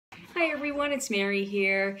Hi everyone, it's Mary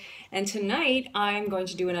here, and tonight I'm going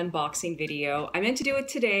to do an unboxing video. I meant to do it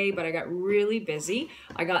today, but I got really busy.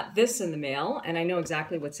 I got this in the mail, and I know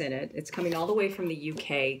exactly what's in it. It's coming all the way from the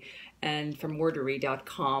UK and from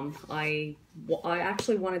wordery.com. I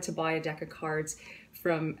actually wanted to buy a deck of cards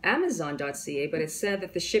from Amazon.ca, but it said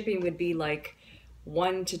that the shipping would be like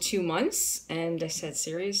 1 to 2 months, and I said,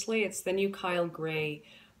 seriously? It's the new Kyle Gray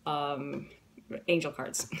angel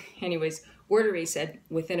cards. Anyways, Wordery said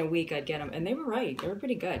within a week I'd get them, and they were right. They were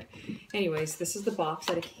pretty good. Anyways, this is the box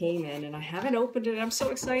that it came in, and I haven't opened it. I'm so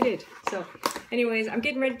excited. So anyways, I'm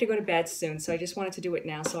getting ready to go to bed soon, so I just wanted to do it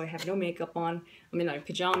now so I have no makeup on. I'm in my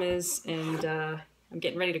pajamas, and I'm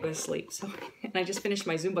getting ready to go to sleep. So, and I just finished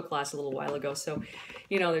my Zumba class a little while ago, so,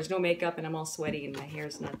 you know, there's no makeup, and I'm all sweaty, and my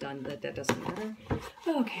hair's not done, but that doesn't matter.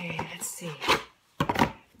 Okay, let's see.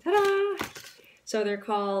 Ta-da! So they're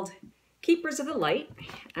called Keepers of the Light,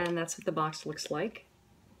 and that's what the box looks like.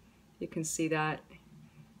 You can see that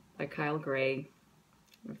by Kyle Gray,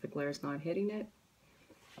 if the glare's not hitting it.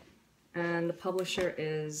 And the publisher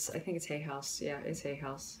is, I think it's Hay House. Yeah, it's Hay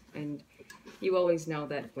House. And you always know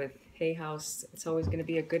that with Hay House, it's always going to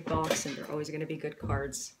be a good box, and they're always going to be good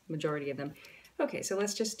cards, majority of them. Okay, so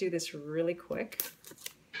let's just do this really quick.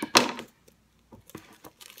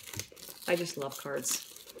 I just love cards.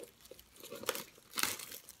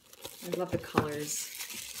 I love the colors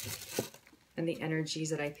and the energies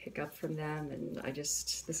that I pick up from them, and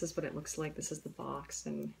this is what it looks like. This is the box,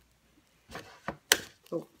 and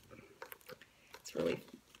oh, it's really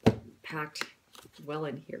packed well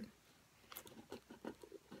in here.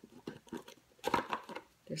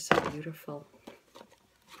 They're so beautiful.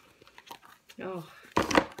 Oh,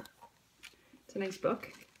 it's a nice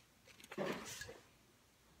book.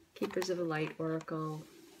 Keepers of the Light Oracle.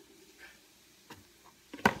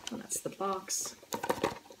 Well, that's the box.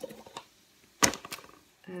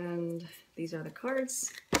 And these are the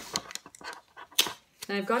cards.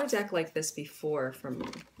 And I've got a deck like this before from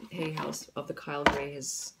Hay House of the Kyle Gray,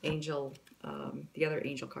 his angel, the other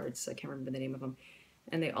angel cards. I can't remember the name of them.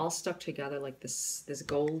 And they all stuck together like this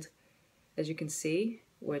gold, as you can see,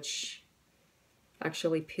 which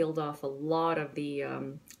actually peeled off a lot of the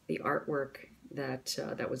artwork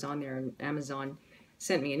that was on there. And Amazon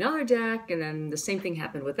sent me another deck, and then the same thing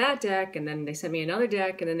happened with that deck, and then they sent me another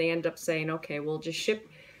deck, and then they end up saying, okay, we'll just ship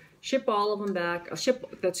all of them back. I'll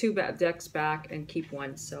ship the 2 decks back and keep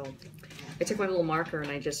one. So I took my little marker and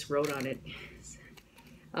I just wrote on it,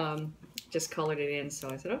 just colored it in. So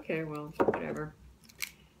I said, okay, well, whatever.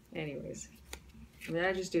 Anyways, and then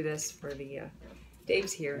I just do this for the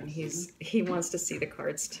Dave's here, and he wants to see the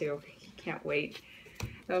cards too. He can't wait.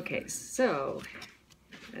 Okay, so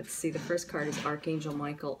let's see, the first card is Archangel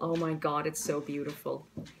Michael. Oh my God, it's so beautiful.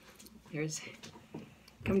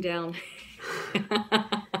 Come down.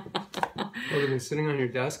 Well, they've been sitting on your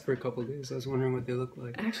desk for a couple of days. I was wondering what they look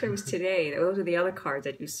like. Actually, it was today. Those are the other cards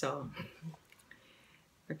that you saw.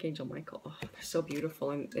 Archangel Michael. Oh, they're so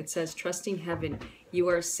beautiful. And it says, trusting heaven, you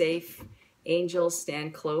are safe. Angels,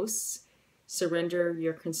 stand close. Surrender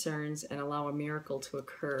your concerns and allow a miracle to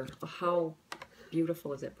occur. Oh, how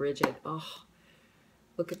beautiful is it, Bridget? Oh,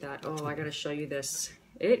 look at that. Oh, I got to show you this.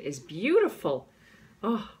 It is beautiful.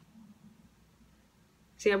 Oh.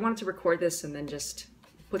 See, I wanted to record this and then just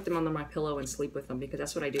put them under my pillow and sleep with them, because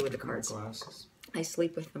that's what I do with the cards. Glasses. I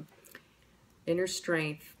sleep with them. Inner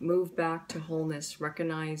strength. Move back to wholeness.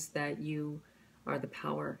 Recognize that you are the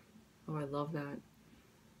power. Oh, I love that.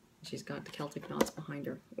 She's got the Celtic knots behind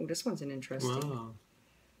her. Oh, this one's an interesting. Wow.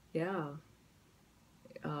 Yeah.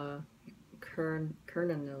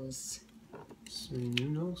 Kernanos.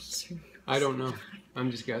 Cernunnos? I don't know.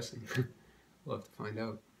 I'm just guessing. We'll have to find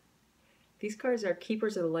out. These cards are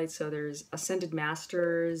Keepers of the Light, so there's Ascended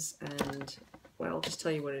Masters, and, well, I'll just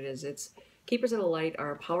tell you what it is. It's Keepers of the Light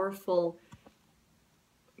are a powerful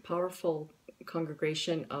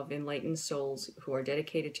congregation of enlightened souls who are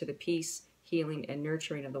dedicated to the peace, healing, and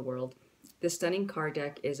nurturing of the world. This stunning card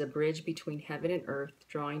deck is a bridge between heaven and earth,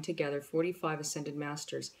 drawing together 45 Ascended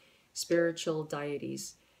Masters, spiritual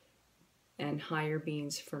deities, and higher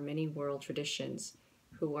beings from many world traditions,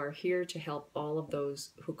 who are here to help all of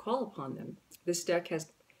those who call upon them. This deck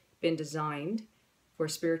has been designed for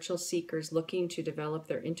spiritual seekers looking to develop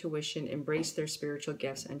their intuition, embrace their spiritual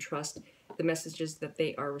gifts, and trust the messages that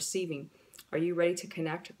they are receiving. Are you ready to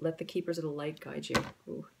connect? Let the Keepers of the Light guide you.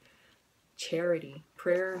 Ooh. Charity,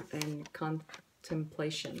 prayer, and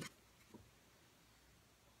contemplation.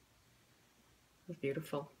 That's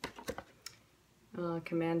beautiful.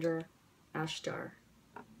 Commander Ashtar.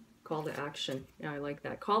 Call to action. Yeah, I like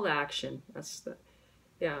that. Call to action. That's the,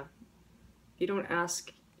 yeah. You don't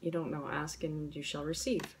ask, you don't know. Ask and you shall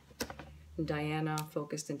receive. Diana,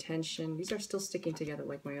 Focused Intention. These are still sticking together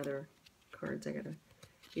like my other cards. I gotta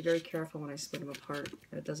be very careful when I split them apart.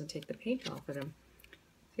 It doesn't take the paint off of them.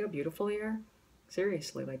 See how beautiful they are?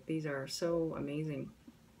 Seriously, like these are so amazing.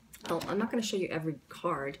 I'm not going to show you every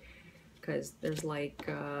card because there's like,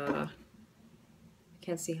 I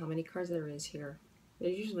can't see how many cards there is here.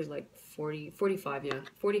 There's usually like 45, yeah,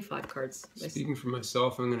 45 cards. Speaking for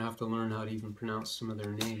myself, I'm going to have to learn how to even pronounce some of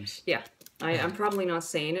their names. Yeah, I'm probably not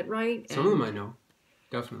saying it right. Some of them I know,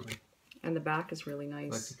 definitely. And the back is really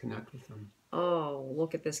nice. I like to connect with them. Oh,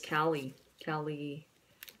 look at this Kali. Kali.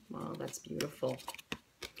 Wow, that's beautiful.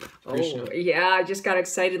 Krishna. Oh, yeah, I just got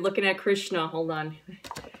excited looking at Krishna. Hold on.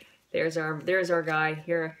 There's our guy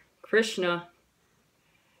here. Krishna.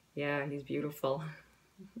 Yeah, he's beautiful.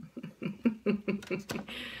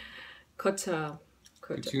 Kota.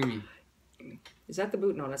 Kutumi. Is that the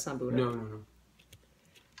Buddha? No, that's not Buddha. No, no, no.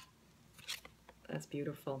 That's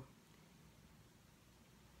beautiful.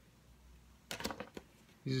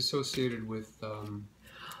 He's associated with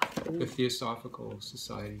the Theosophical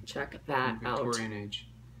Society. Check that out. Victorian age,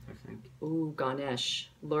 I think. Ooh,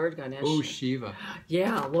 Ganesh. Lord Ganesh. Oh, Shiva.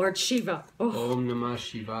 Yeah, Lord Shiva. Oh. Om Namah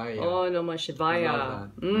Shivaya. Oh, Namah Shivaya. I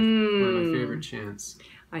love that. One of my favorite chants.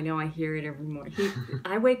 I know, I hear it every morning.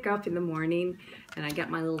 I wake up in the morning and I get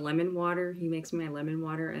my little lemon water. He makes me my lemon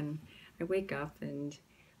water and I wake up and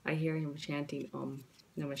I hear him chanting Om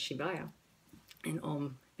Namah Shivaya. And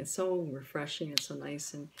Om, it's so refreshing, it's so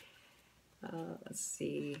nice. And let's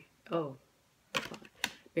see. Oh,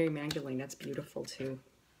 Mary Magdalene, that's beautiful too.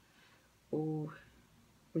 Ooh,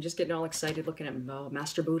 I'm just getting all excited looking at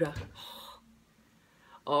Master Buddha.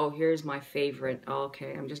 Oh, here's my favorite.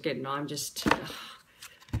 Okay,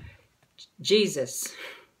 Jesus.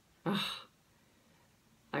 Oh,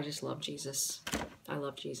 I just love Jesus. I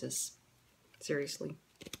love Jesus. Seriously.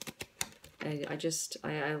 I just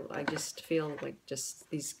feel like just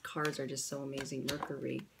these cards are just so amazing.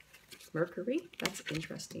 Mercury. Mercury? That's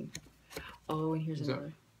interesting. Oh, and here's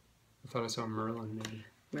another. I thought I saw Merlin maybe.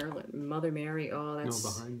 Merlin. Mother Mary. Oh, that's...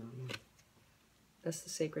 No, behind that one. That's the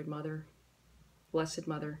Sacred Mother. Blessed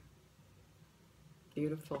Mother.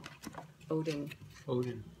 Beautiful. Odin.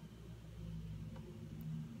 Odin.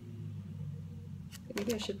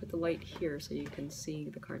 Maybe I should put the light here so you can see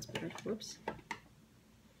the cards better. Whoops.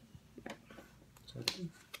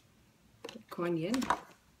 Kuan Yin.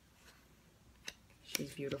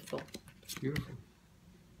 She's beautiful. Beautiful.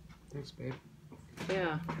 Thanks, babe.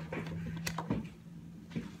 Yeah.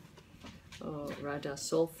 Oh, Radha,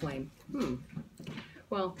 Soul Flame.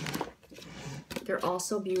 Well, they're all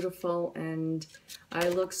so beautiful, and I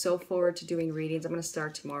look so forward to doing readings. I'm going to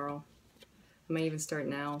start tomorrow. I may even start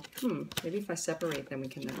now. Maybe if I separate them, I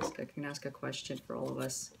can ask a question for all of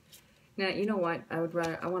us. Now, you know what? I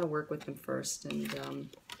want to work with them first and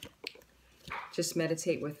just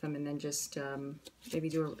meditate with them, and then just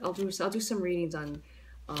maybe I'll do some readings on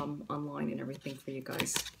online and everything for you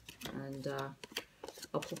guys, and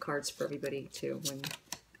I'll pull cards for everybody too when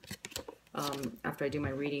after I do my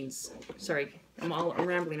readings. Sorry, I'm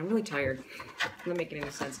rambling. I'm really tired. I'm not making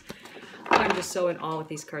any sense. I'm just so in awe with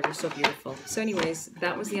these cards. They're so beautiful. So anyways,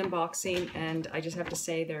 that was the unboxing, and I just have to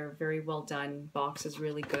say they're very well done. Box is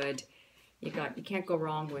really good. You can't go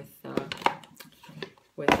wrong with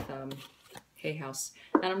Hay House.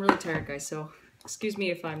 And I'm really tired, guys, so excuse me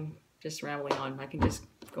if I'm just rambling on. I can just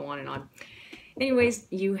go on and on. Anyways,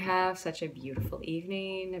 you have such a beautiful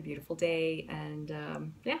evening, a beautiful day, and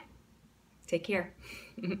yeah, take care.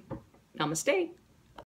 Namaste.